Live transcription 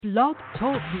Blog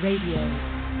Talk Radio.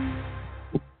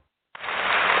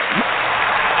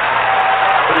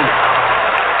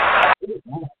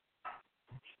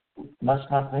 That's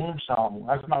my theme song.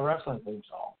 That's my wrestling theme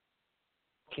song.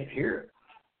 Can't hear it.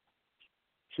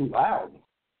 Too loud.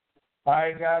 All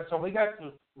right, guys. So we got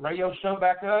the radio show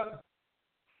back up.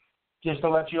 Just to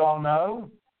let you all know.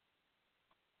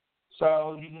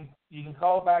 So you can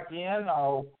call back in.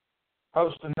 I'll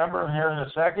post the number here in a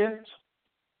second.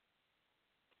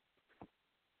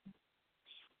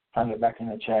 I'll get back in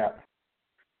the chat.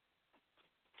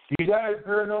 You got a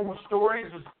paranormal stories?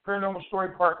 It's Paranormal Story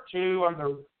Part 2 on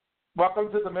the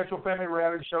Welcome to the Mitchell Family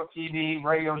Reality Show TV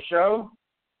radio show.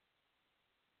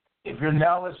 If you're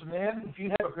now listening in, if you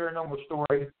have a paranormal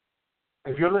story,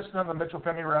 if you're listening on the Mitchell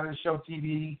Family Reality Show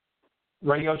TV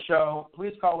radio show,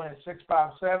 please call in at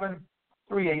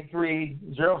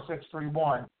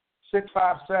 657-383-0631.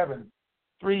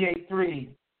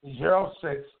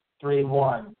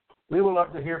 657-383-0631. We would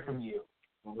love to hear from you.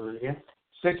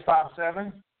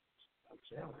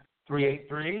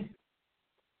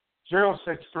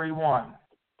 657-383-0631.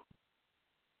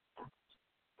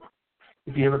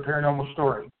 If you have a paranormal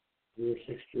story.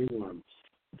 0631.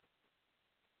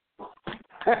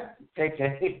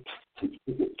 KK.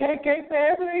 KK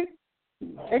family.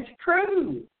 It's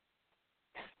true.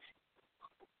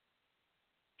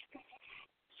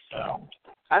 So,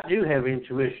 I do have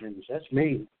intuitions. That's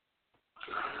me.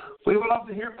 We would love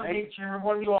to hear from each and every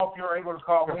one of you all if you're able to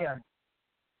call in.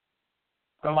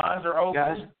 The lines are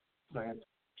open. Guys,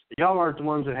 y'all aren't the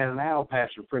ones that had an owl pass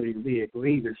in front of your vehicle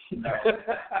either. No.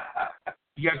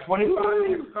 You got 25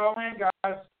 minutes to call in,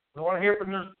 guys. We want to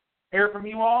hear from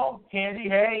you all. Candy,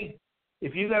 hey,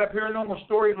 if you got a paranormal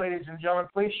story, ladies and gentlemen,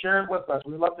 please share it with us.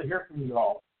 We'd love to hear from you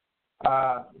all.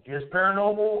 If it's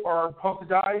paranormal or polka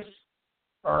dice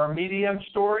or a medium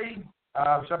story,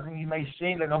 something you may have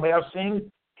seen that nobody else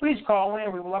seen, please call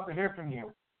in. We would love to hear from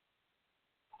you.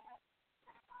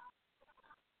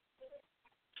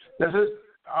 This is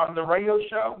on the radio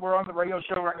show. We're on the radio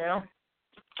show right now.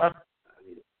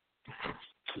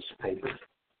 Piece of paper. Do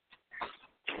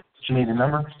you need a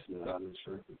number? No,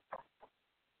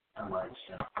 I'm not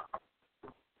sure.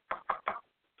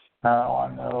 No,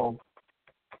 I know.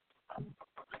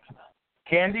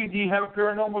 Candy, do you have a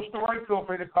paranormal story? Feel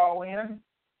free to call in.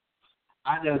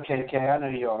 I know, KK. I know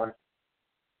you are.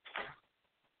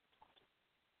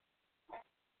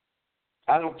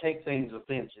 I don't take things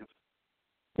offensive.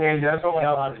 Yeah, he does. Don't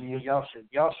lie to you. Y'all should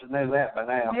know that by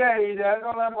now. Yeah, he does.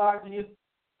 Don't let him lie to you.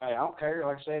 Hey, I don't care.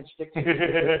 Like I said, sticks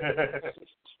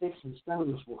and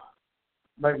stones will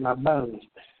break my bones.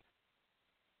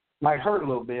 Might hurt a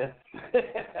little bit.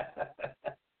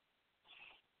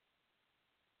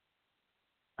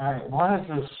 All right, why is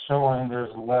this showing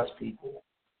there's less people?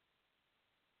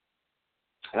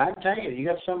 And I can tell you, you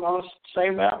got something else to say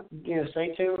about,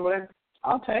 say to or whatever,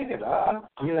 I'll take it.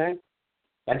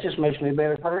 That just makes me a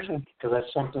better person because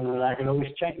that's something that I can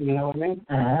always change. You know what I mean?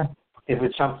 Mm-hmm. If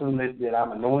it's something that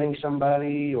I'm annoying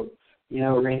somebody or,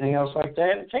 or anything else like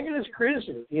that, take it as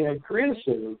criticism.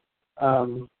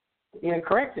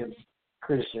 Corrective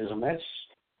criticism. That's,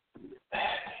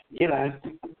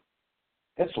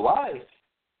 it's life.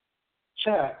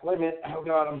 Chuck, wait a minute. Oh,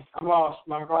 God, I'm lost.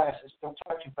 My glasses. Don't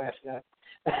talk too fast, guy.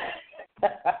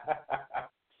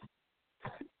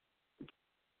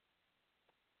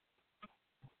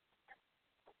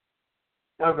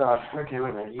 Oh, God. Okay, wait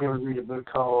a minute. You ever read a book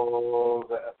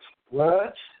called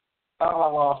what? Oh,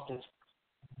 I lost it.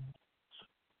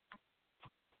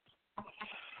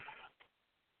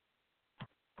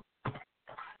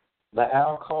 The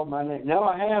Owl Called My Name. No,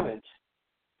 I haven't.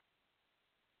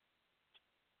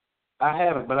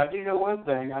 But I do know one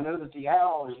thing. I know that the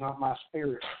owl is not my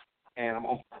spirit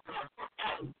animal.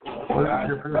 But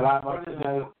I'd like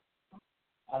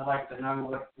to know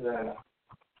what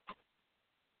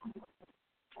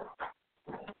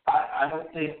I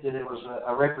don't think that it was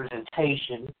a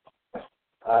representation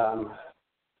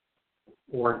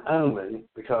or an omen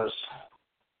because,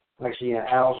 like I said,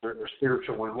 owls are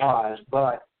spiritual and wise,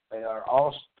 but they are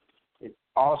also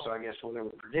I guess, whatever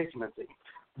predicament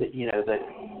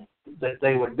that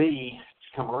they would be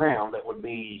to come around, that would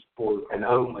be for an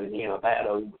omen, a bad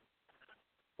omen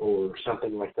or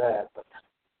something like that. But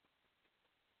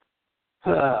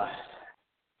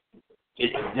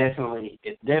it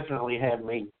definitely had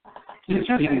me.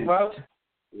 Well,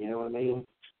 you know what I mean?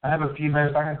 I have a few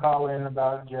minutes. I can call in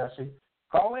about Jesse.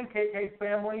 Call in, KK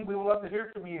family. We would love to hear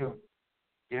from you.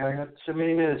 Yeah, I got so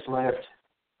many minutes left.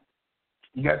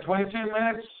 You got 22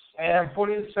 minutes and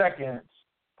 40 seconds.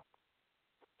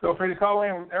 Feel free to call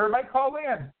in. Everybody call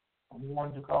in. You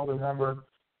want to call the number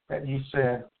that you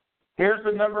said. Here's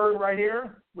the number right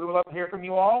here. We would love to hear from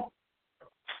you all.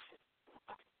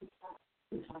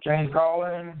 James, call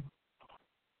in.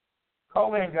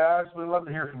 Call in, guys. We'd love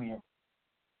to hear from you.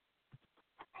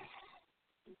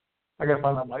 I got to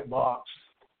find that white box.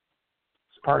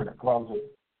 It's part of the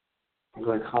closet. I'm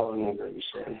going to call in number, you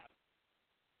said.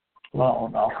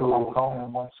 Well, I'll call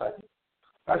in 1 second.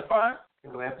 That's fine.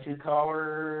 We have 2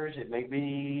 callers. It may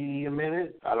be a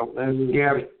minute. I don't know.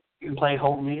 Yeah. You can play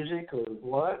hold music or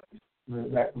what?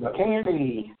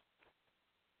 Candy.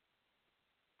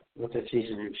 What that's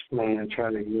easy to explain and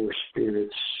try to ignore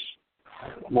spirits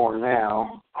more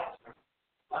now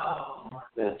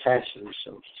than attach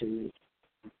themselves to it.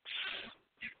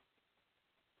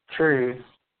 True.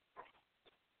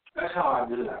 That's how I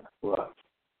do that. What?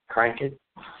 Crank it?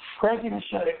 Crank it and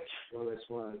shut it. Well, that's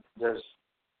what.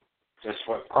 That's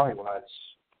what. Probably why it's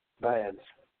bad.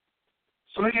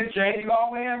 So we get Jay to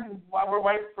go in while we're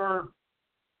waiting for,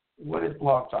 what is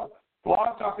Blog Talk?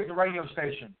 Blog Talk is a radio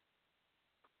station.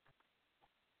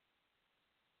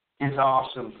 It's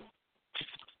awesome.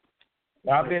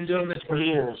 I've been doing this for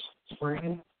years. It's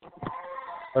free?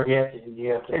 Or you have to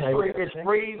it's pay free. It's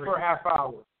free for a half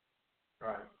hour.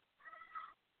 Right.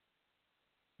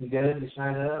 You good? You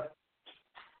sign up?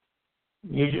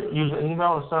 Use an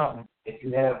email or something. If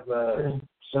you have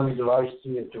some device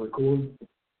to record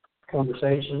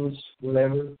conversations,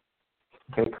 whatever.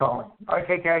 Okay, call me. All right,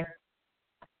 KK.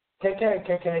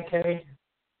 KK.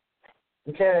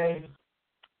 Okay.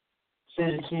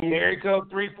 Area code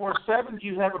 347. Do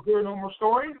you have a paranormal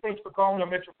story? Thanks for calling the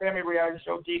Mitchell Family Reality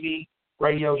Show TV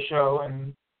radio show,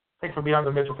 and thanks for being on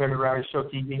the Mitchell Family Reality Show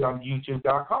TV on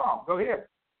YouTube.com. Go ahead.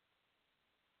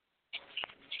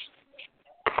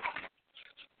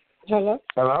 Hello?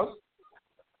 Hello?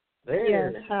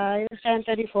 There. Yes, hi, it's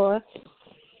 1034.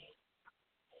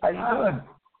 How you doing?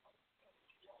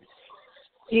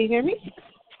 Do you hear me?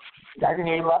 I can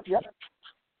hear you up, yep.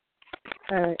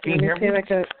 All right, Can you hear me?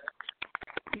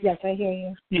 Yes, I hear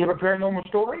you. Do you have a paranormal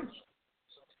story?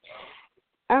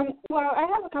 Well, I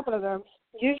have a couple of them.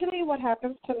 Usually what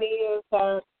happens to me is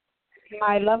that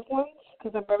my loved ones,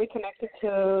 because I'm very connected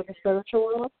to the spiritual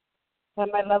world,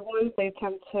 and my loved ones, they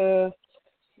tend to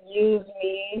use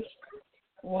me,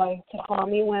 like, to call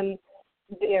me when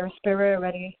their spirit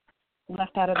already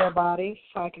left out of their body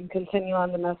so I can continue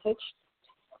on the message.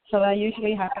 So that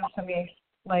usually happens to me,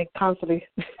 like, constantly.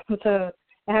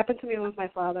 It happened to me with my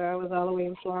father. I was all the way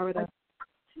in Florida.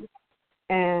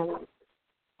 And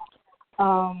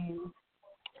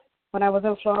when I was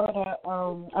in Florida,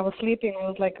 I was sleeping. It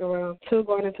was like around 2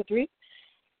 going into 3.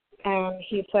 And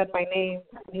he said my name.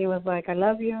 He was like, I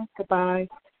love you. Goodbye.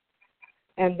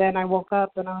 And then I woke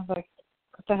up and I was like,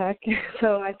 what the heck?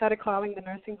 So I started calling the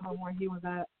nursing home where he was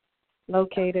at,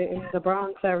 located in the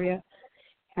Bronx area.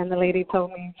 And the lady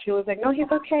told me, she was like, no,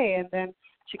 he's okay. And then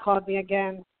she called me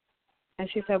again. And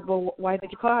she said, well, why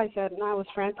did you call? I said, no, I was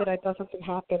frantic. I thought something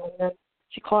happened. And then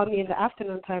she called me in the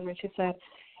afternoon time, and she said,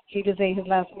 he just ate his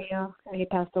last meal, and he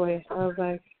passed away. I was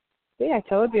like, yeah, I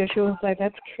told you. She was like,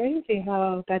 that's crazy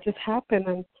how that just happened,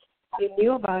 and you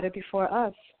knew about it before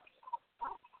us.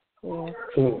 Yeah.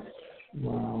 Cool.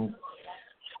 Wow.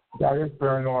 That is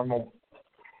paranormal.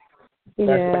 That's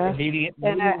Yeah. like immediate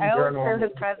And I always paranormal. feel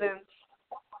his presence.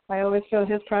 I always feel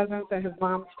his presence and his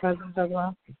mom's presence as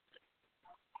well.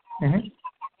 Mm-hmm.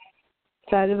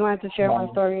 So I just wanted to share my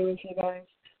story with you guys.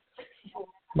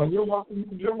 Well, you're welcome.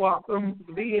 You're welcome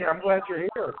to be here. I'm glad you're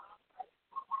here.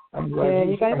 I'm glad Yeah,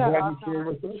 you guys are you awesome. shared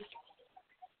with us.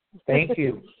 Thank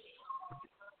you.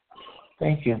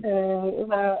 Thank you. I'm going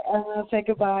to say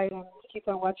goodbye and keep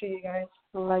on watching you guys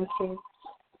on live stream.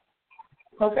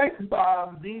 Okay.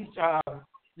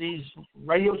 These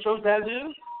radio shows that I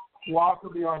do will also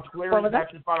be on Twitter. You can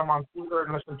actually find them on Twitter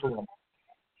and listen to them.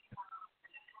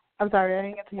 I'm sorry, I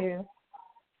didn't get to hear you.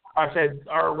 I said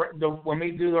when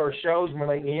we do our shows, when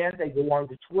they end, they go on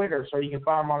to Twitter, so you can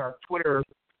find them on our Twitter,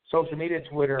 social media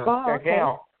Twitter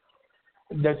account.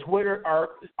 The Twitter,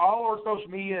 all our social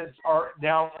medias are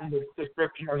down in the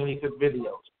description underneath the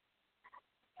videos.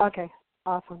 Okay,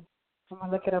 awesome. I'm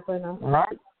gonna look it up right now. All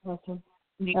right. Awesome.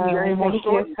 You hear any more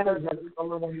stories?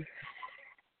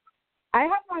 I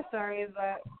have more stories,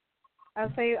 but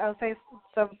I'll say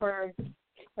some for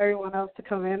everyone else to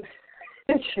come in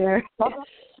and share.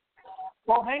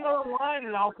 Well, hang on the line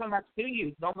and I'll come back to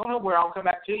you. Don't go nowhere. I'll come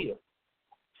back to you.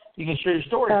 You can share your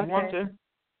story if you want to.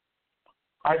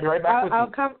 I'll be right back with you.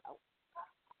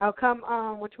 I'll come.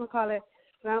 Whatchamacallit?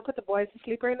 I'm gonna put the boys to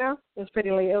sleep right now. It's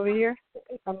pretty late over here.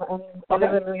 I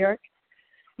live in New York.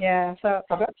 Yeah, so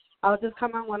I'll just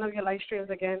come on one of your live streams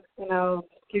again, and I'll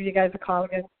give you guys a call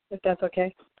again if that's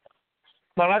okay.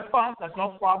 No, that's fine. That's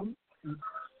no problem.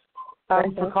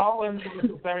 Thanks for calling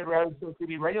the Family Radio Show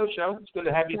TV radio show. It's good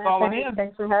to have you calling in.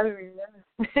 Thanks for having me.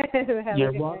 Yeah.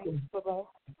 You're welcome. Bye-bye.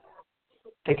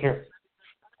 Take care.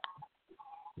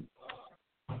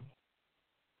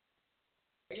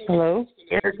 Hello?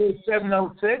 Area code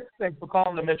 706. Thanks for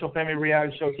calling the Mitchell Family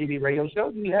Reality Show TV radio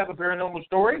show. Do you have a paranormal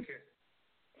story?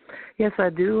 Yes, I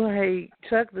do. Hey,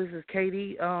 Chuck, this is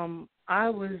Katie. I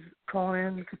was calling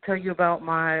in to tell you about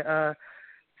my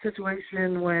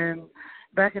situation when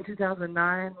back in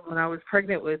 2009, when I was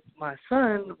pregnant with my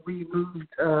son, we moved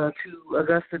to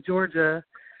Augusta, Georgia,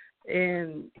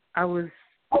 and I was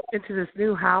into this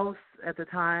new house at the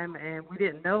time, and we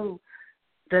didn't know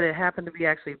that it happened to be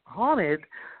actually haunted.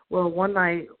 Well, one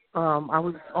night I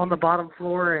was on the bottom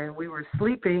floor, and we were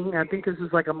sleeping. I think this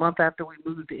was like a month after we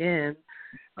moved in.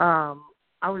 I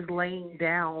was laying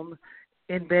down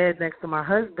in bed next to my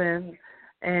husband,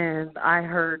 and I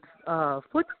heard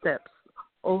footsteps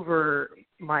over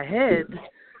my head,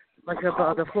 like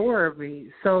above the floor of me.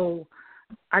 So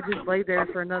I just laid there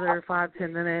for another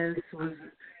 5-10 minutes, was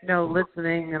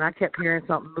listening, and I kept hearing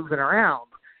something moving around.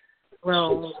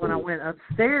 Well, when I went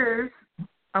upstairs,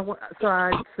 so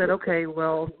I said, okay,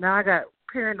 well, now I got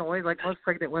paranoid like most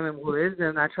pregnant women would,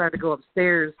 and I tried to go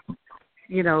upstairs,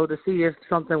 to see if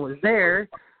something was there.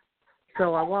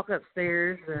 So I walk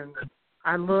upstairs, and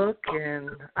I look, and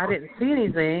I didn't see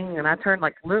anything, and I turned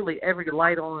like literally every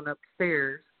light on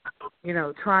upstairs,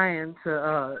 trying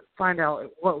to find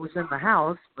out what was in the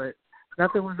house, but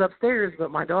nothing was upstairs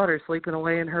but my daughter sleeping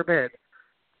away in her bed.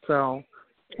 So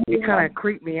it kind of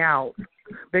creeped me out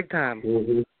big time.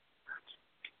 Mm-hmm.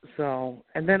 So,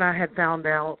 and then I had found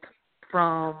out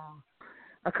from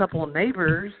a couple of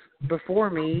neighbors before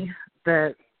me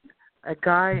that a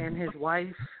guy and his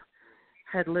wife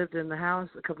had lived in the house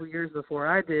a couple of years before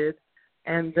I did,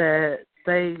 and that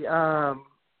they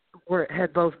were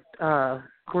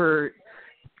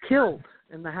killed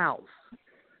in the house.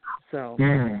 So,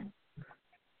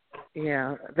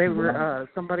 yeah, they were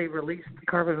somebody released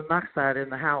carbon monoxide in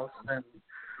the house, and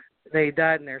they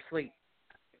died in their sleep.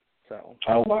 So.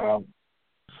 Oh wow,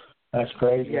 that's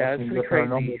crazy. Yeah, it's pretty crazy.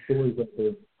 Paranormal stories up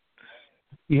there.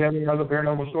 You have any other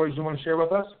paranormal stories you want to share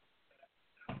with us?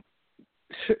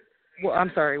 Sure. Well,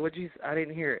 I'm sorry. I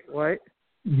didn't hear it. What?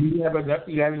 Do you have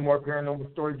any more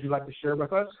paranormal stories you'd like to share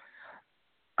with us?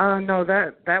 No,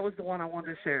 that was the one I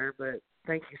wanted to share. But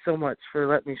thank you so much for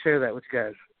letting me share that with you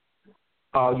guys.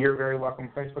 Oh, you're very welcome.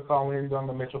 Thanks for calling in on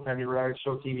the Mitchell Family Reality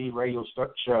Show TV radio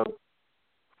show.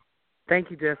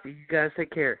 Thank you, Jesse. You guys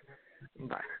take care.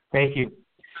 Bye. Thank you.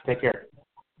 Take care.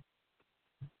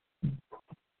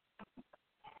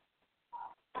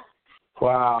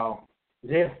 Wow.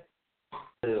 This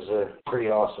is pretty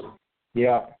awesome.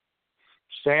 Yeah.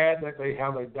 Sad that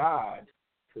how they died.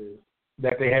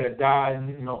 That they had to die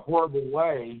in a horrible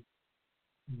way.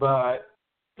 But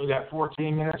we got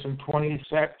 14 minutes and 23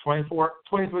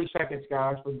 seconds,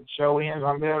 guys, for the show ends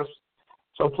on this.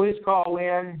 So please call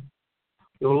in.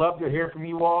 We would love to hear from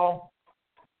you all.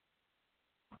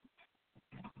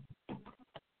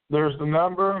 There's the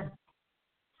number.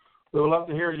 We would love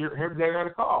to hear they got a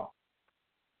call.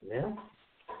 Yeah.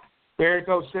 Area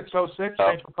code 606.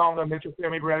 Thanks for calling the Mitchell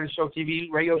Family Reality Show TV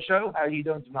radio show. How are you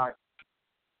doing tonight?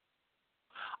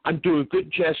 I'm doing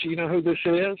good, Jesse. You know who this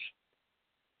is?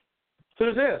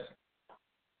 Who's this?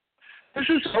 This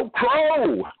is Old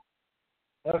Crow.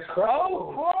 That's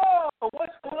Crow. Crow.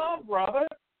 What's going on, brother?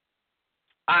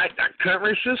 I can't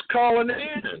resist calling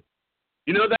in.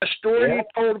 You know that story you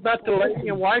told about the lady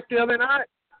and wife the other night?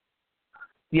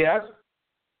 Yes.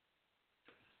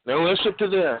 Now listen to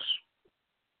this.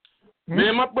 Me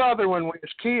and my brother, when we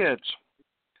was kids,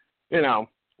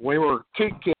 we were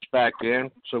kids back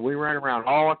then, so we ran around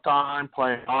all the time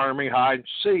playing Army, hide and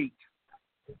seek.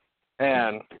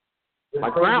 And my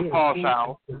grandpa's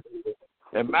house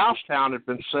in Mousetown had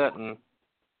been sitting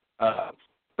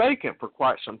vacant for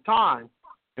quite some time,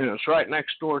 and it's right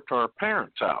next door to our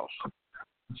parents' house.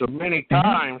 So many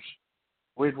times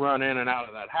we'd run in and out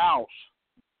of that house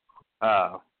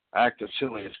acting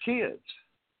silly as kids.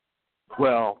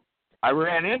 Well, I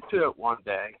ran into it one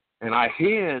day, and I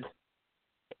hid.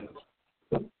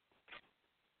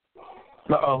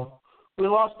 Uh-oh. We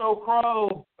lost Old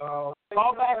Crow.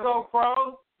 Call back, Old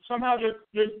Crow. Somehow your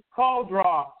call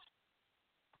dropped.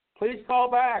 Please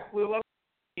call back. We love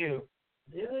you.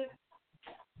 Really?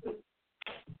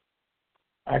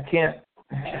 I can't.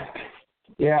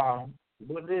 Yeah.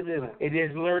 What did it? It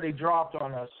is literally dropped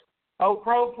on us. Old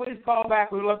Crow, please call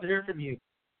back. We'd love to hear from you.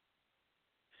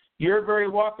 You're very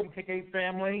welcome, KK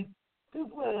family.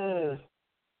 Toothless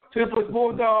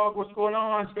Bulldog, what's going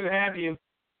on? It's good to have you.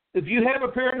 If you have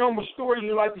a paranormal story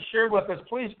you'd like to share with us,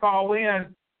 please call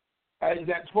in. You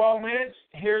got 12 minutes.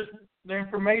 Here's the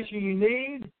information you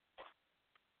need.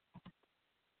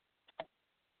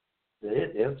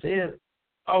 That's it.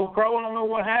 Oh, Crow, I don't know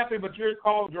what happened, but your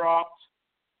call dropped.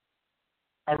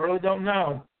 I really don't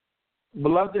know.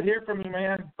 Would love to hear from you,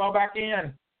 man. Call back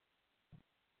in.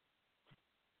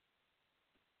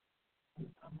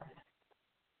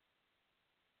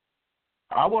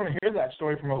 I want to hear that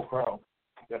story from Old Crow.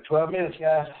 Got 12 minutes,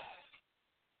 guys.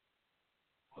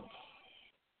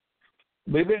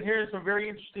 We've been hearing some very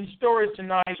interesting stories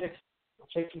tonight.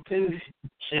 Take you to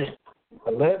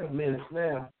 11 minutes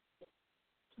now.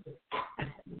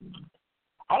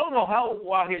 I don't know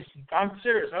I'm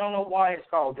serious. I don't know why his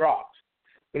call dropped.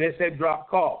 But it said drop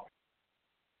call.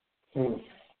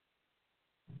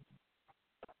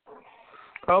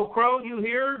 Oh, Crow, you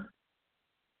here?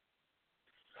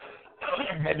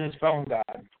 Maybe his phone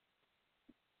died.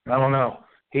 I don't know.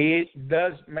 He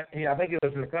does. I think he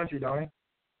lives in the country, don't he?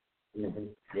 Mm-hmm.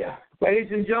 Yeah.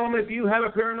 Ladies and gentlemen, if you have a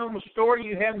paranormal story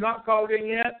you have not called in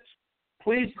yet,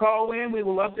 please call in. We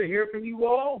would love to hear from you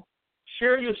all.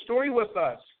 Share your story with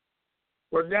us.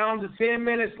 We're down to 10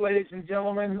 minutes, ladies and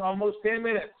gentlemen, almost 10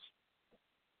 minutes.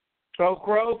 So,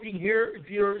 Crow, if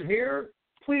you're here,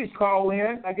 please call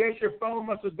in. I guess your phone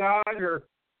must have died or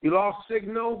you lost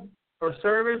signal or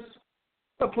service.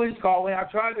 But please call in. I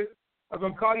was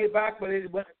going to call you back, but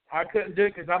I couldn't do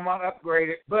it because I'm not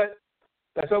upgraded. But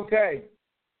that's okay.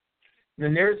 In the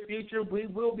nearest future, we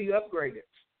will be upgraded.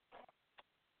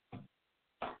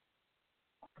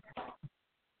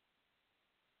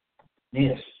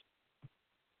 Yes.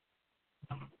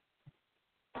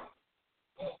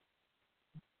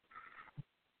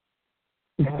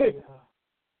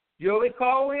 Julie,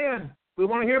 call in. We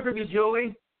want to hear from you,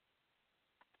 Julie.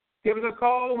 Give us a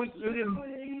call. We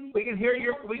can hear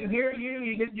you.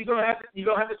 You don't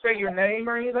have to say your name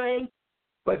or anything,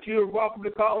 but you're welcome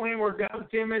to call in. We're down to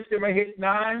 10 minutes. They may hit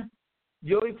 9.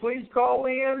 Julie, please call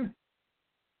in.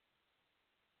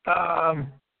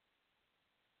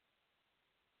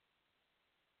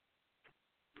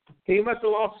 He must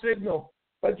have lost signal.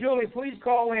 But Julie, please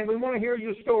call in. We want to hear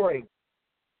your story.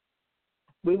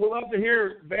 We would love to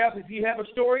hear, Beth, if you have a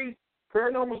story,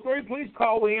 paranormal story, please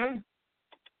call in.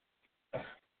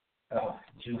 Oh,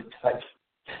 Julie typed.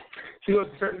 She said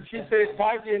it's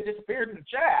probably disappeared in the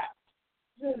chat.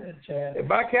 If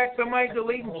I catch somebody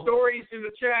deleting stories in the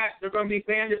chat, they're going to be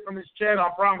banned from this channel, I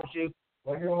promise you.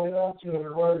 Well, you're only allowed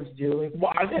 200 words, Julie.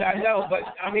 Well, I know, but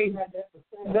I mean,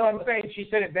 no, I'm saying she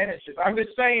said it vanishes. I'm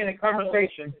just saying in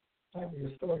conversation.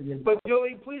 But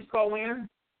Julie, please call in.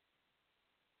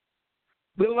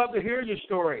 We'd love to hear your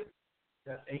story.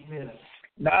 Got 8 minutes.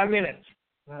 9 minutes.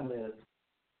 9 minutes.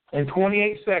 And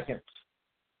 28 seconds.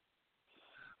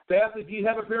 Beth, if you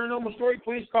have a paranormal story,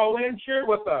 please call in and share it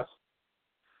with us.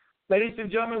 Ladies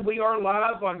and gentlemen, we are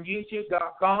live on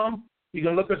YouTube.com. You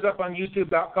can look us up on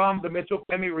YouTube.com, the Mitchell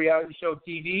Family Reality Show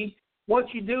TV.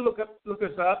 Once you do look us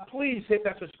up, please hit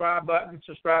that subscribe button,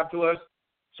 subscribe to us,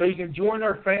 so you can join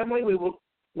our family. We will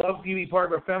love for you to be part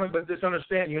of our family, but just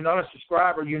understand, you're not a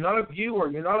subscriber, you're not a viewer,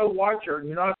 you're not a watcher,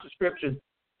 you're not a subscription.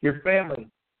 You're family.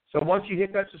 So once you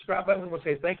hit that subscribe button, we'll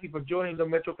say thank you for joining the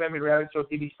Mitchell Family Reality Show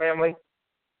TV family,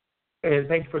 and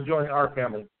thank you for joining our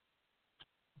family.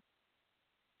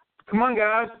 Come on,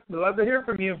 guys. We'd love to hear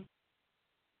from you.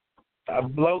 I'll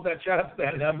blow that shot up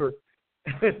that number.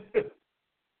 Beth,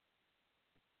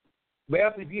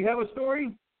 if you have a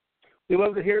story, we'd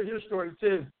love to hear your story,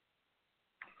 too.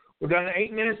 We're down to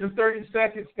 8 minutes and 30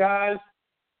 seconds, guys.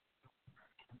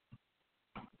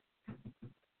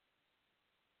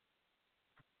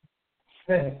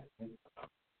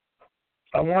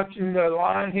 I'm watching the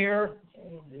line here.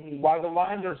 While the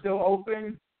lines are still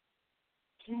open,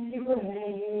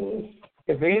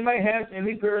 if anybody has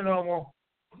any paranormal,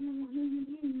 it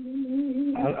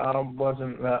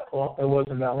wasn't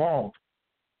that long.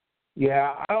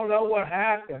 Yeah, I don't know what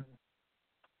happened.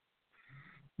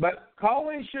 But call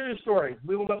in and share your story.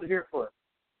 We would love to hear for it.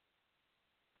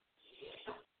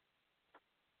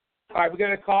 All right, we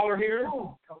got a caller here.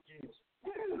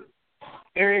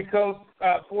 Area code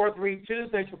 432.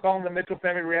 Thanks for calling the Mitchell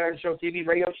Family Reality Show TV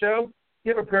radio show.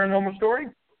 You have a paranormal story?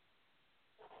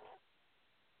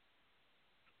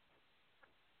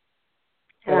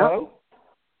 Hello?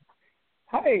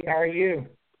 Hi, how are you?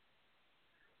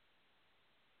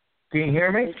 Can you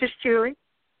hear me? This is Julie.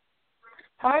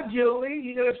 Hi, Julie.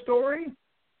 You got a story?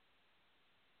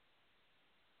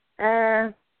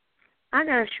 I got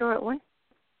a short one.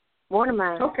 One of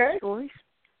my stories.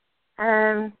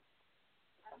 Can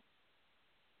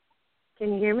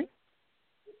you hear me?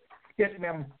 Yes,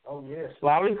 ma'am. Oh, yes.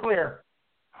 Loud and clear.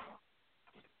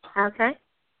 Okay.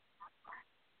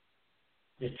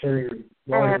 Just turn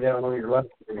your volume down on your left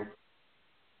ear.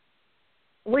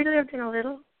 We lived in a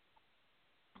little.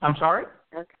 I'm sorry?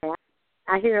 Okay.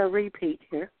 I hear a repeat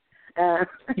here.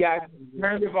 Yeah,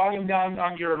 turn the volume down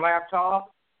on your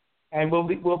laptop, and we'll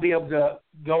be able to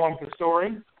go on with the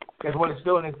story, because what it's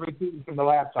doing is repeating from the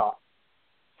laptop.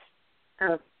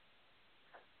 Oh.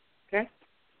 Okay. Is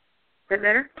that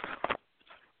better?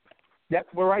 Yep,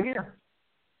 we're right here.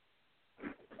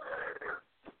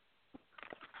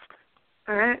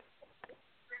 All right.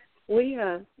 We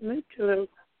moved to a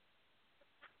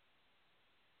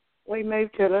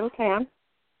little town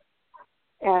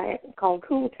called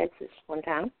Cool, Texas, one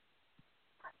time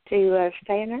to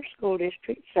stay in our school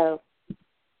district. So.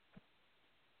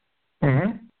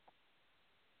 Mm-hmm.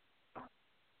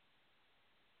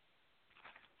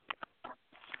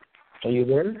 Are you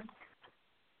there,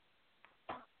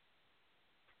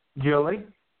 Julie?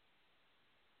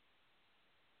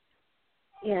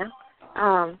 Yeah.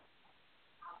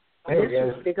 There This we go.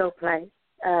 is a big old place.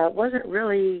 Wasn't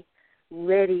really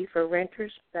ready for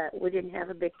renters, but we didn't have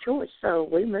a big choice, so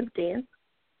we moved in.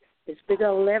 It's a big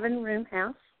old 11-room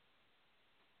house.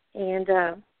 And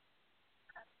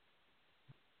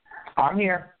I'm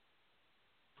here.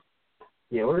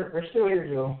 Yeah, we're still here,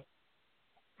 Joe.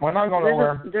 We're not going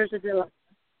nowhere. there's a delay.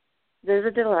 There's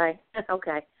a delay.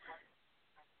 Okay.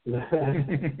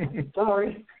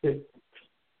 Sorry.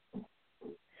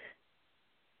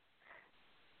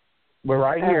 We're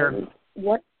right here.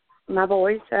 What my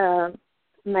boys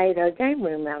made a game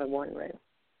room out of one room.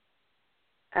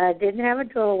 Didn't have a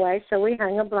doorway, so we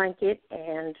hung a blanket,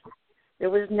 and there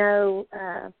was no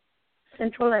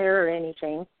central air or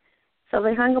anything. So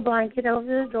they hung a blanket over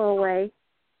the doorway,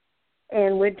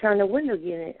 and we'd turn the window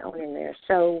unit on in there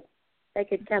so they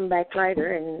could come back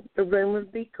later, and the room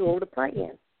would be cool to play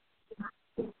in.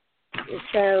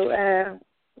 So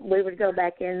we would go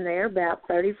back in there about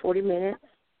 30, 40 minutes.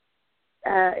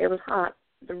 It was hot.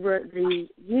 The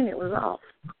unit was off.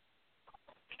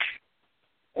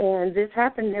 And this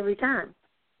happened every time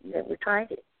that we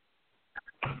tried it.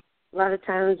 A lot of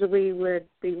times we would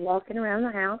be walking around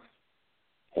the house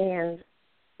and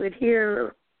we'd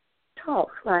hear talk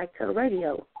like a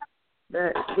radio,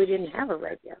 but we didn't have a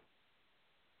radio.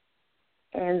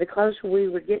 And the closer we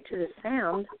would get to the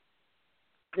sound,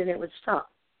 then it would stop.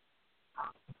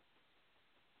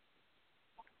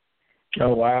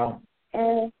 Oh, wow.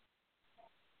 And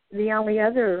the only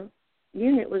other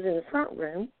unit was in the front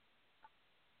room,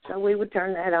 so we would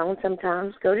turn that on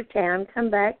sometimes, go to town, come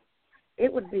back,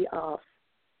 it would be off.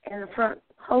 And the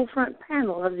whole front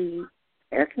panel of the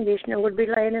air conditioner would be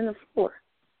laying in the floor.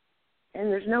 And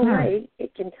there's no way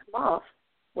it can come off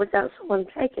without someone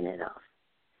taking it off.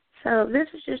 So this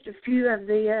is just a few of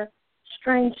the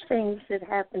strange things that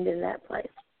happened in that place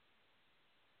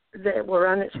that were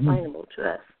unexplainable to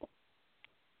us.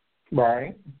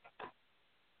 Right.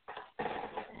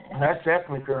 That's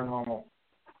definitely paranormal.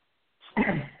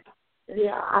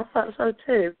 Yeah, I thought so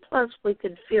too. Plus, we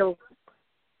could feel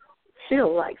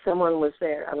like someone was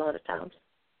there a lot of times.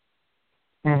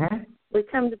 Mm-hmm. We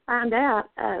come to find out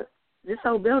this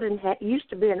old building used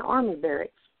to be an army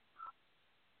barracks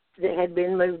that had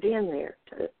been moved in there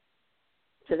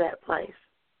to that place.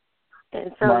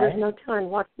 And so there's no telling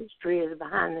what history is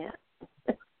behind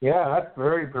that. Yeah, that's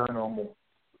very paranormal.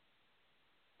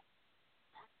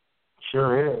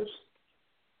 Sure is.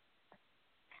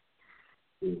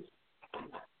 You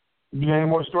got any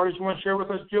more stories you want to share with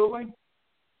us, Julie?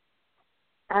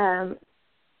 I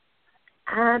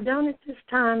don't at this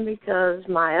time because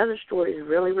my other story is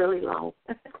really, really long.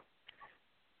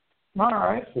 All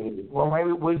right. Well,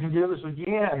 maybe we can do this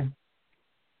again.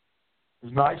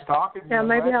 It's nice talking to you. Yeah,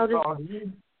 maybe I'll just...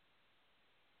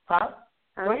 Huh?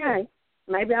 Okay.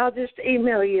 Maybe I'll just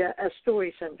email you a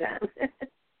story sometime.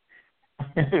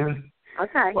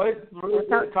 Okay. Well, it's really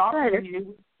good talking to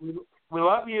you. We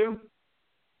love you.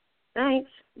 Thanks.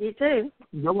 You too.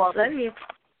 You're welcome. Love you.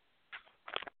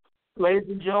 Ladies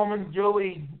and gentlemen,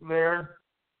 Julie there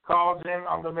calls in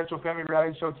on the Mitchell Family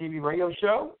Reality Show TV radio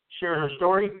show, shares her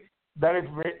story. That is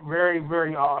very,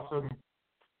 very awesome.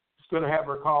 It's good to have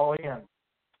her call in.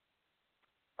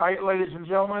 All right, ladies and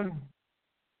gentlemen.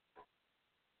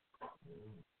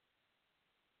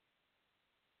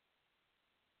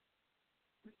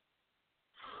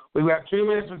 We've got 2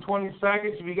 minutes and 20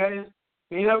 seconds. If you got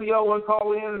any of y'all want to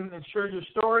call in and share your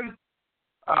story,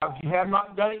 if you have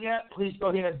not done it yet, please go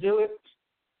ahead and do it.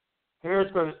 Here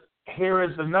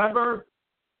is the number.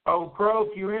 Oh, Crow,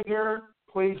 if you're in here,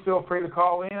 please feel free to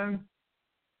call in.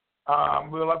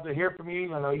 We'd love to hear from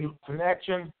you. I know you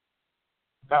connection.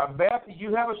 Beth, do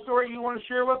you have a story you want to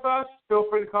share with us? Feel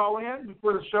free to call in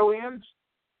before the show ends.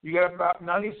 You got about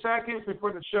 90 seconds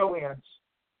before the show ends.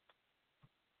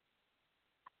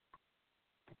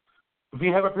 If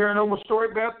you have a paranormal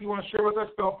story, Beth, you want to share with us,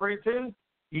 feel free to.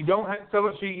 You don't have to tell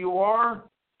us who you are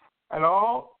at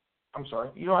all. I'm sorry.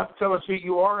 You don't have to tell us who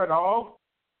you are at all.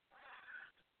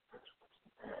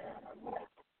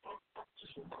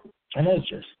 I know it's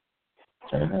just.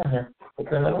 Turn it on here. Put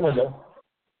that in the window.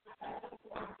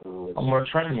 I'm going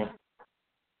to train you.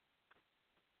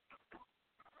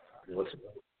 What's it?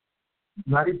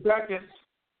 90 seconds.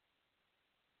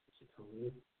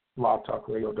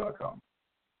 LogTalkRadio.com.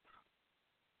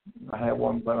 I have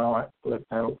one, but I'll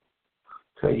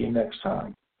tell you next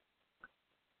time.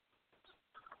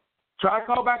 Try to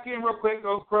call back in real quick,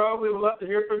 Ghost Crow. We would love to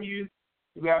hear from you.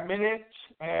 You got minutes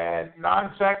and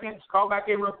 9 seconds. Call back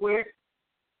in real quick.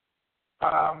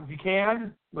 If you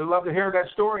can, we'd love to hear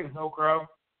that story, Ghost Crow.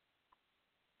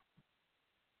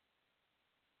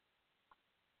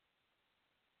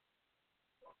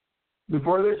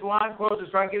 Before this line closes,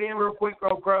 try to get in real quick,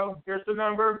 Ghost Crow. Here's the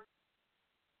number.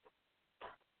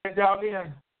 Get dialed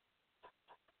in.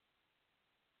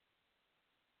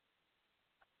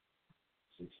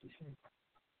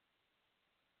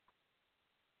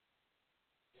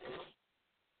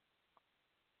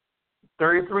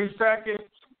 $33 seconds.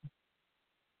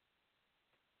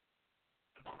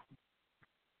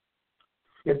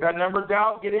 Get that number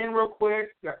dialed. Get in real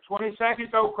quick. Got 20 seconds,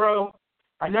 Oak Crow.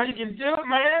 I know you can do it,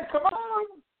 man. Come on.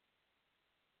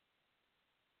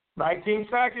 19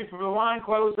 seconds before the line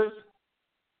closes.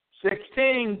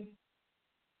 16.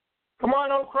 Come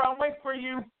on, Oak Crow. I'm waiting for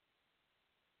you.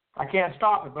 I can't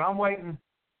stop it, but I'm waiting.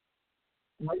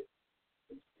 Wait.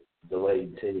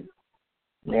 Delayed, too.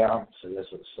 Yeah. So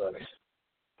that's what sucks.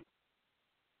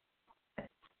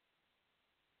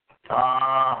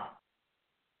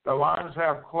 The lines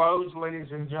have closed,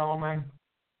 ladies and gentlemen.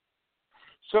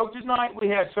 So tonight we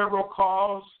had several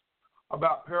calls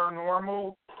about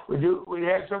paranormal. We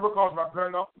had several calls about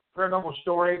paranormal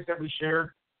stories that we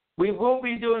shared. We will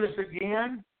be doing this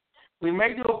again. We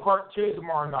may do a part 2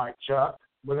 tomorrow night, Chuck.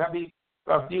 Would that be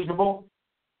feasible?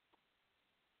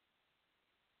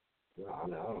 No, I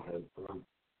don't have a problem.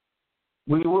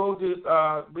 We will do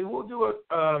a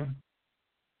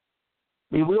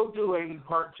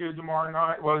part 2 tomorrow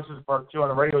night. Well, this is part 2 on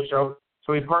the radio show.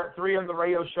 So we part 3 on the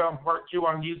radio show and part 2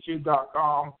 on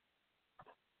YouTube.com.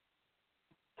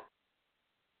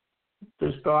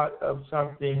 Just thought of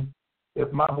something.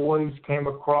 If my boys came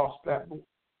across that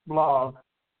blog,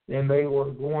 then they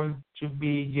were going to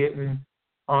be getting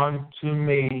on to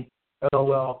me.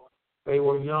 LOL. They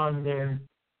were young then.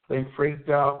 They freaked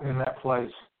out in that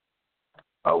place.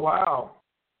 Oh, wow.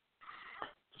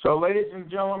 So, ladies and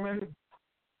gentlemen,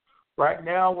 right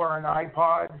now we're on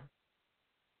iPod.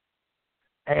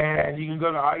 And you can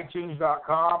go to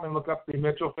iTunes.com and look up the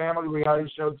Mitchell Family Reality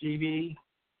Show TV,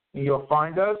 and you'll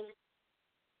find us.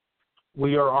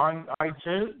 We are on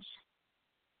iTunes.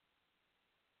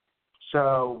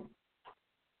 So,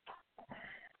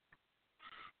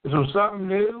 this was something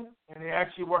new, and it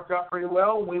actually worked out pretty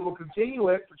well. We will continue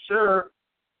it for sure.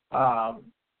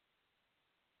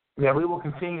 We will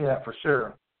continue that for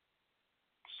sure.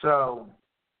 So,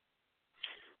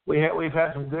 we've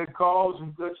had some good calls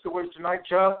and good stories tonight,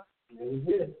 Chuck. Yeah, we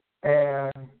did.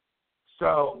 And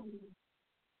so,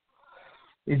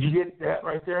 did you get that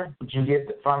right there? Did you get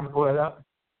that? Finally pull it up?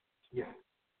 Yeah.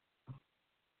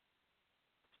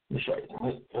 Let me show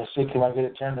you. Let's see, can I get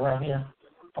it turned around here?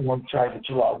 I'm going to try to get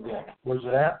you logged in. Where's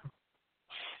it at?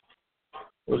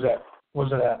 Where's it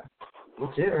at?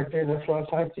 That's it right there. That's what I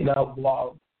typed in. No,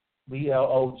 blog.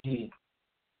 B-L-O-G.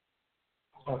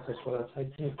 Oh, that's what I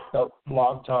typed in. No,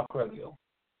 Blog Talk Radio.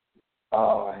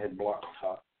 Oh, I had Blog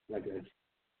Talk. Like a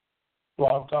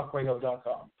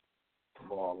BlogTalkRadio.com.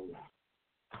 blog.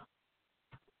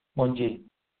 1G.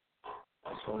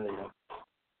 That's what I got.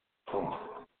 Oh.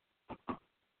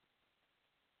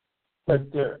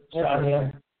 Right there. Sign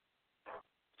in.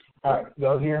 All right,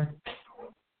 go here.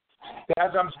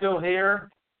 Guys, I'm still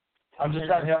here. I'm just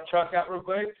trying to help Chuck out real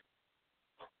quick.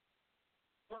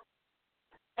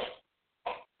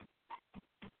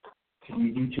 Can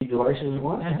you do 2 devices at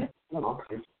once? Mm-hmm. Oh,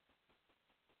 okay.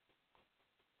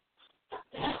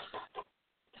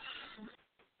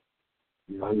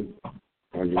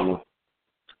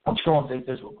 I'm just going to take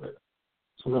this real quick.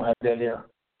 So we don't have that here.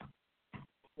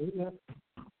 Yeah.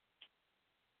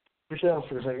 Yourself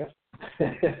for a second.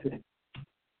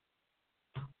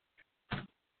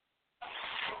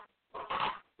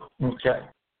 Okay.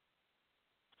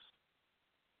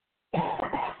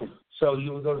 So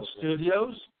you will go to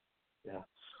Studios. Yeah.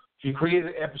 If you create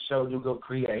an episode, you'll go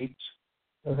create.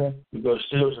 Okay. You go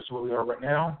studios, that's where we are right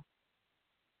now.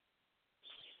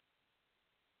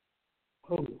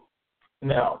 Oh.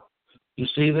 Now, you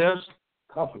see this?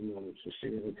 Coffee minutes.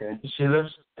 Okay. You see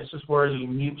this? This is where you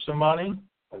mute somebody.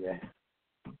 Okay.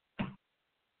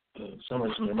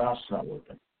 Somebody's in their mouse is not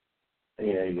working.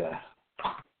 Yeah, you got.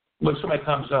 Look, somebody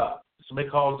comes up. Somebody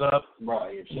calls up.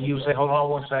 Right. You say, hold on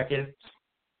 1 second.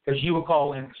 Because you will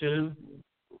call in too,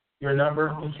 your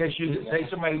number. In case you say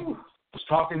somebody was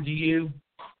talking to you,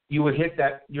 you would hit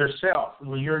that yourself,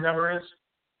 where your number is,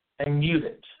 and mute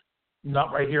it.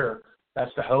 Not right here.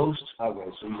 That's the host.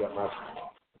 Okay, so you got my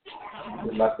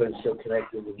phone still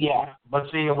connected. Yeah. But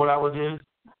see, what I would do,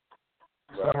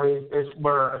 Right. it's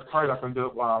probably not going to do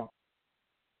it while.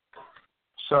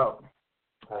 So.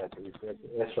 I have to reconnect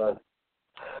it. That's right.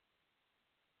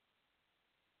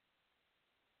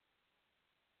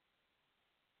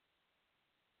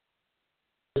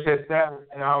 Hit that,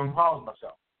 and I'll pause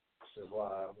myself. So,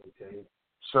 wow, okay.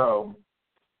 So,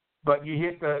 but you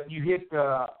hit the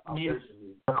mute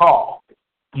call.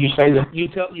 You say that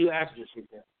you ask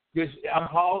just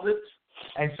unpause it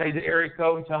and say the area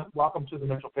code and tell welcome to the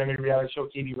Mental Family Reality Show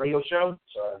TV radio show.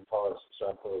 So I pause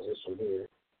this one here.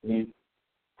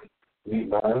 Mute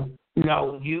mine.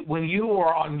 No, when you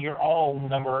are on your own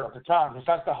number at the time, because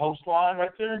that's the host line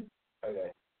right there.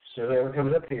 Okay. So whoever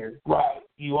comes up here. Right.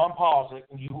 You unpause it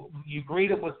and you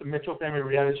greet it with the Mitchell Family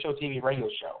Reality Show TV radio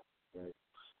show. Right.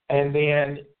 And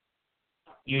then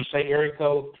you say area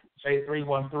code, say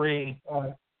 313.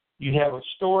 You have a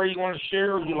story you want to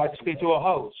share, or you like to speak to a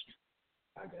host.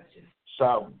 I got you.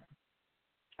 So,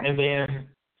 and then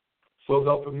we'll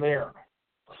go from there.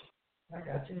 I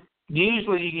got you.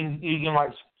 Usually you can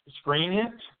like screen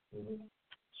it,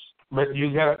 but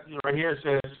you got right here it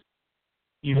says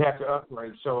you have to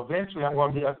upgrade. So eventually I'm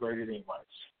going to be upgraded anyways.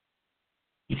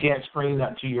 You can't screen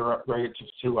that until you're upgraded to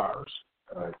 2 hours.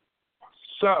 All right.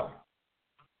 So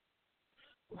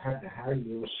how do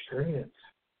you screen it?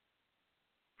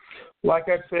 Like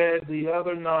I said the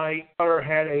other night, my daughter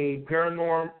had a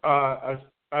paranormal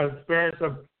experience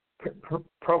of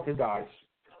poltergeist.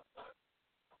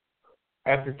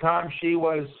 At the time, she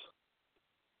was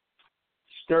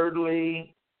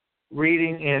sturdily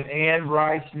reading an Anne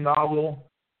Rice novel.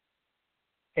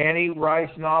 Annie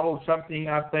Rice novel, something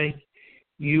I think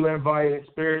you invited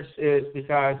spirits is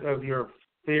because of your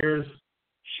fears.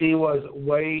 She was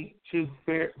way too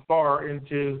far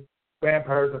into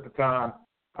vampires at the time.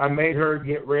 I made her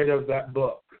get rid of that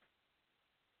book.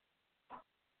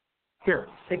 Here,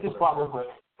 take this spot real quick.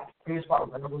 Take this spot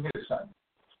real quick. We'll get it signed.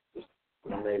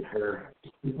 I made her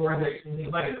Before I take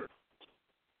anything later.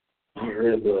 get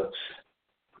rid of books.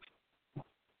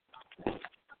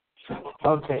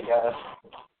 Okay, guys.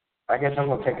 I guess I'm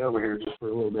going to take over here just for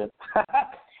a little bit.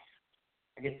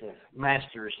 I get the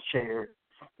master's chair.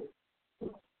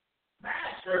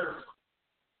 Master.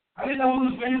 I didn't know who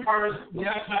was vampires.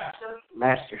 Yes, master.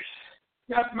 Masters.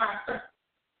 Yes, master.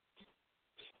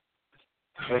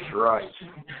 That's right.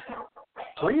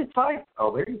 Where you type?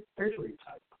 Oh, there's where you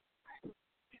type.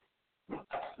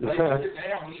 They sit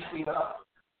down, you speed up.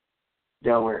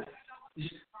 Down where?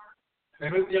 They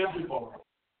moved the other people.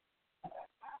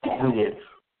 Who did?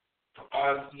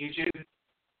 YouTube.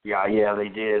 Yeah, they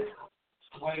did.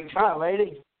 Hi,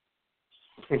 lady.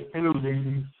 Hello,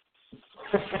 lady.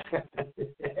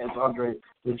 As Andre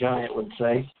the Giant would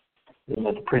say, in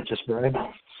the Princess Bride.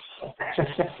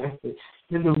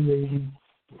 Hello, lady.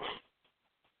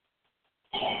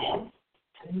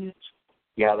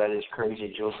 Yeah, that is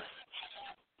crazy, Jules.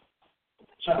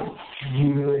 Chuck.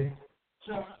 Julie.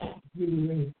 Chuck.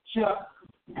 Julie. Chuck.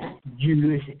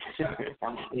 Julie.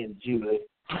 I'm saying Julie.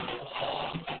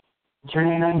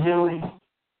 Turning on Julie.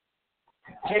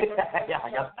 Yeah,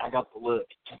 I got the look.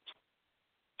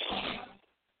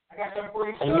 I got some for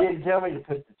you. And you didn't tell me to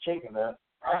put the chicken up.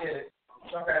 I did it.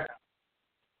 Okay.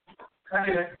 I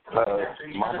did it.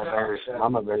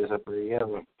 Mama Bear's up there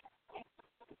yelling.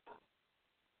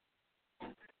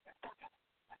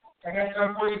 I got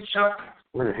some for you, Chuck.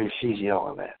 Wonder who she's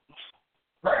yelling at.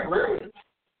 Right, really?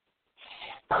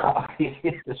 Oh,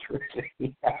 yes,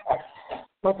 really.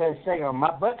 What they say,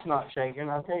 my butt's not shaking,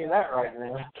 I'll tell you that right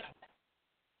now.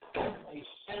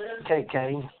 Okay,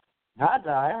 Kay. Hi,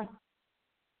 Dia.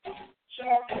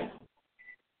 Chuck.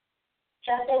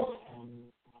 Chuck.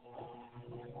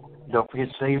 Don't forget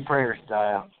to say your prayers,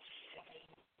 Dia.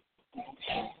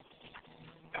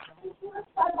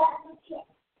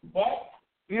 What?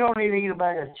 You don't need to eat a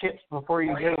bag of chips before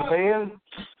you go to bed.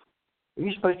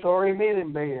 You're supposed to already be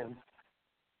in bed.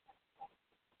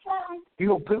 You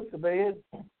gonna poop the bed?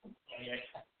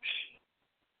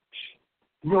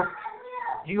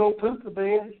 You go poop the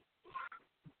bed?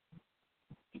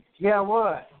 Yeah,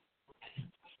 what?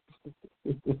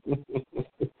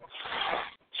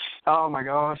 Oh my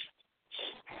gosh.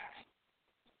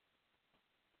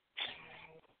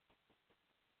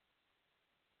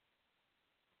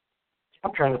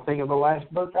 I'm trying to think of the last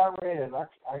book I read. I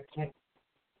can't.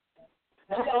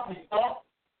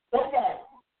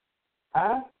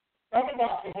 Huh?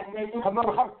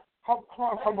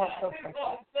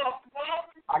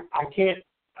 I can't.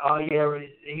 Oh yeah,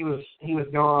 he was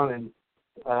gone, and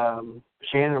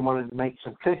Shannon wanted to make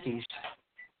some cookies.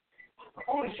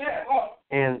 Holy shit! Look.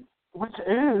 And what's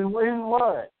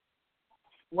what?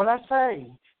 What'd I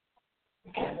say?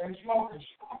 They're smoking.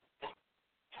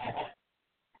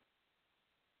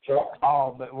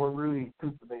 Oh, but we're really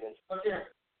poop the bed. Look here.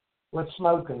 What's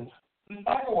smoking?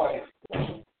 Microwave.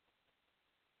 Turn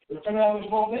on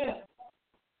this little bit.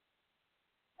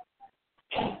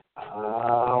 I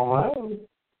don't know.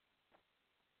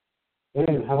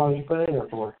 Dude, how long you put it in there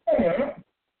for?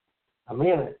 A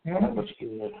minute. Mm-hmm. That looks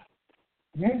good.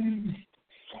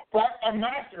 I'm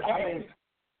master.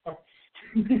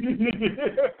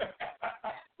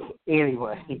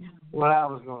 Anyway, what I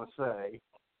was going to say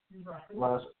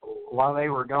was while they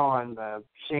were gone,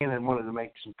 Shannon wanted to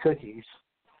make some cookies.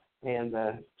 And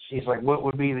she's like, what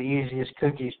would be the easiest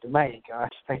cookies to make? I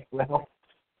think, well,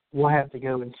 we'll have to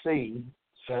go and see.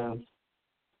 So,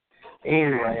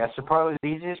 anyway, I suppose the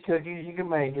easiest cookies you can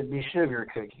make would be sugar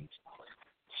cookies.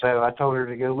 So I told her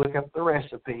to go look up the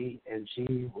recipe, and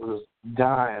she was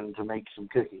dying to make some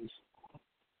cookies.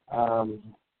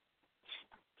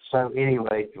 So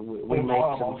anyway, we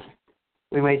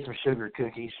made some sugar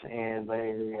cookies, and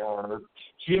they are.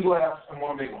 She left and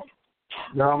one big one.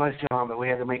 They're almost gone, but we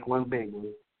had to make one big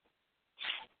one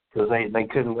because they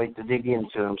couldn't wait to dig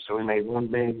into them. So we made one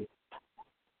big.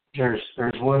 There's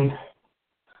one.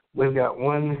 We've got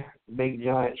one big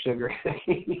giant sugar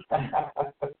cookie.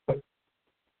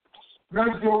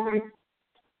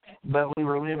 But we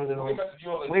were limited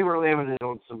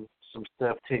on some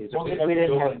stuff too. So we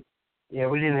didn't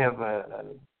have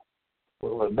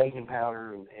baking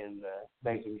powder and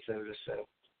baking soda, so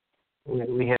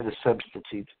we had to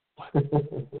substitute.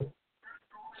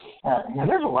 And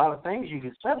there's a lot of things you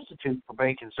can substitute for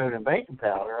baking soda and baking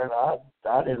powder, and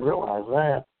I didn't realize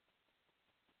that.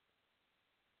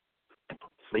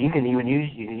 But you can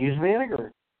use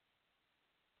vinegar.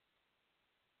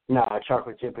 No,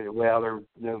 chocolate chip. Well, there are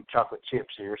no chocolate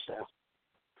chips here, so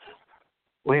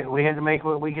we had to make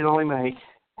what we could only make.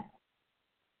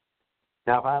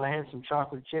 Now, if I'd had some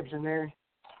chocolate chips in there,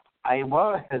 that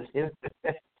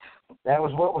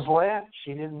was what was left.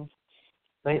 She didn't.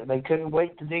 They couldn't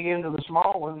wait to dig into the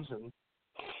small ones and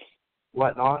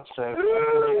whatnot. So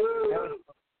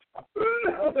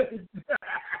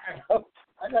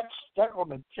I got stuck on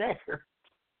the chair.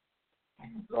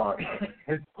 God,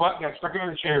 his butt got stuck in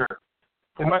the chair.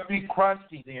 It must be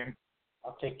crusty then.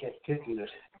 I'll take that cookie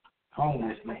that's home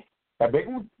with me. That big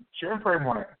one? Sharon Prairie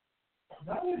wanted it.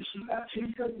 No, she got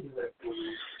two cookies left.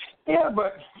 Yeah,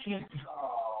 but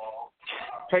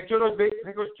take two of those big,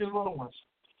 take those two little ones.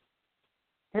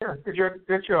 Here, get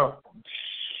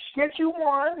you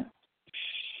one.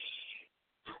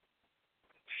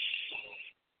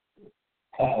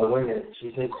 Wait a minute.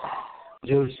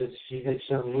 Julie said she thinks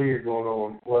something weird going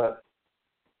on. What?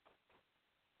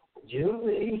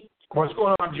 Julie? What's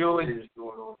going on, Julie? What is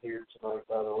going on here tonight,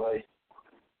 by the way?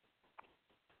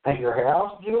 At your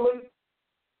house, Julie?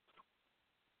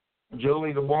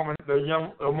 Julie, the woman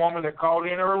that called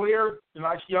in earlier, the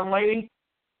nice young lady,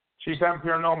 she's having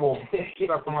paranormal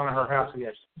stuff going on in her house.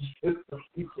 Yes.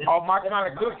 All my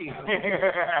kind of cookies.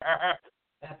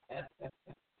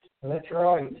 That's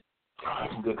right.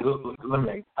 Good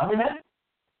lemonade. I mean that.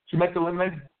 She make the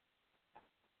lemonade.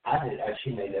 I did.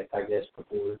 She made that, I guess,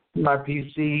 before. My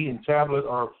PC and tablet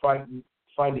are fighting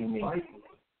me.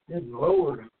 Good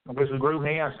Lord. This is groove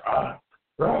hands.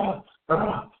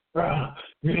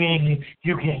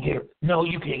 You can't get her. No,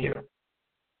 you can't get her.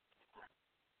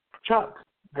 Chuck,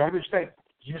 grab your steak.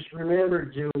 Just remember,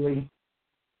 Julie.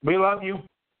 We love you.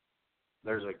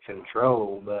 There's a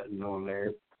control button on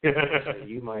there. So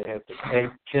you might have to take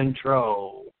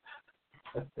control.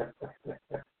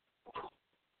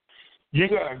 You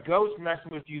got a ghost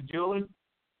messing with you, Julie.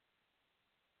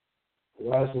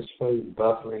 Why is this phone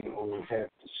buffering on half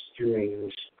the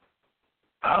strings?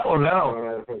 Oh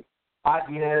no!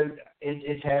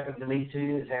 It's happened to me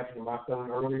too. It's happened to my phone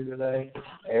earlier today.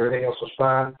 Everything else was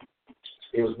fine.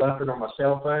 It was buffering on my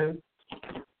cell phone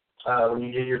when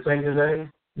you did your thing today.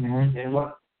 Mm-hmm. And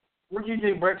what'd you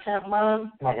do? Break half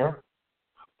mine? Not here.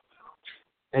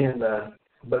 And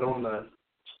but on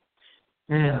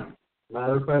Mm. My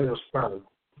other buddy was sperm.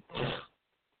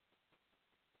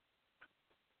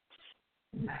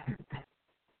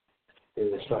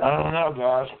 It's like, I don't know,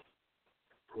 guys.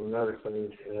 another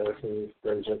funny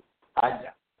brings up.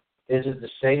 Is it the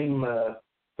same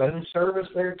phone service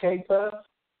there, K-Puff?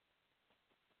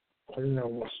 I don't know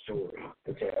what story.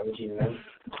 Okay, I was young.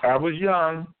 I was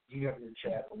young. You got your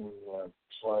chat on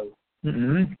slow.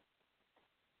 Mm-hmm.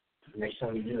 Next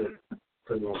time you do it,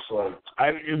 put it on slow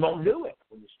You won't do it.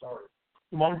 when you start.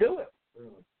 You won't do it.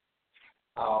 Really.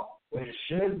 Well, it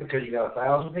should because you got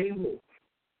 1,000 people.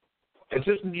 It's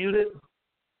just muted.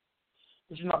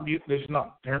 It's not mute. It's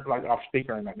not like off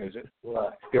speaker or anything, is it?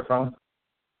 What? Your phone.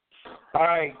 All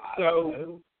right.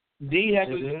 So D has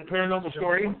a paranormal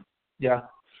story. Yeah.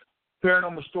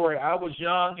 Paranormal story. I was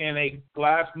young in a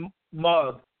glass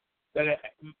mug that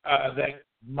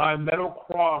my middle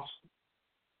cross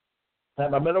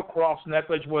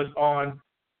necklace was on.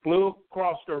 Flew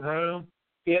across the room,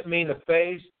 hit me in the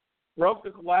face, broke the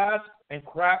glass, and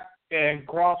cracked and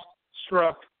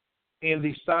struck in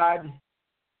the side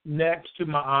next to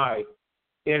my eye.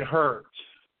 It hurt.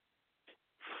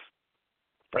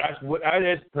 But that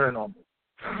is paranormal.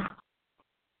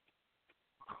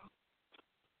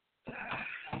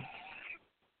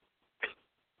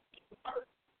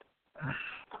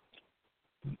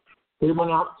 We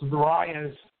went out to the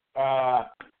Ryan's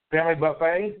family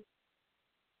buffet,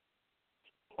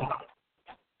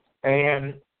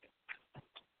 and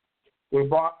we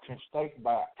brought some steak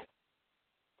back.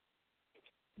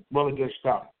 Really good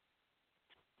stuff.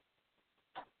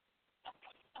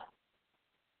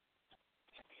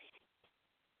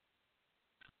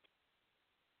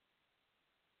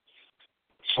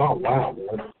 Oh, wow,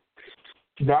 man.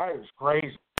 That is crazy.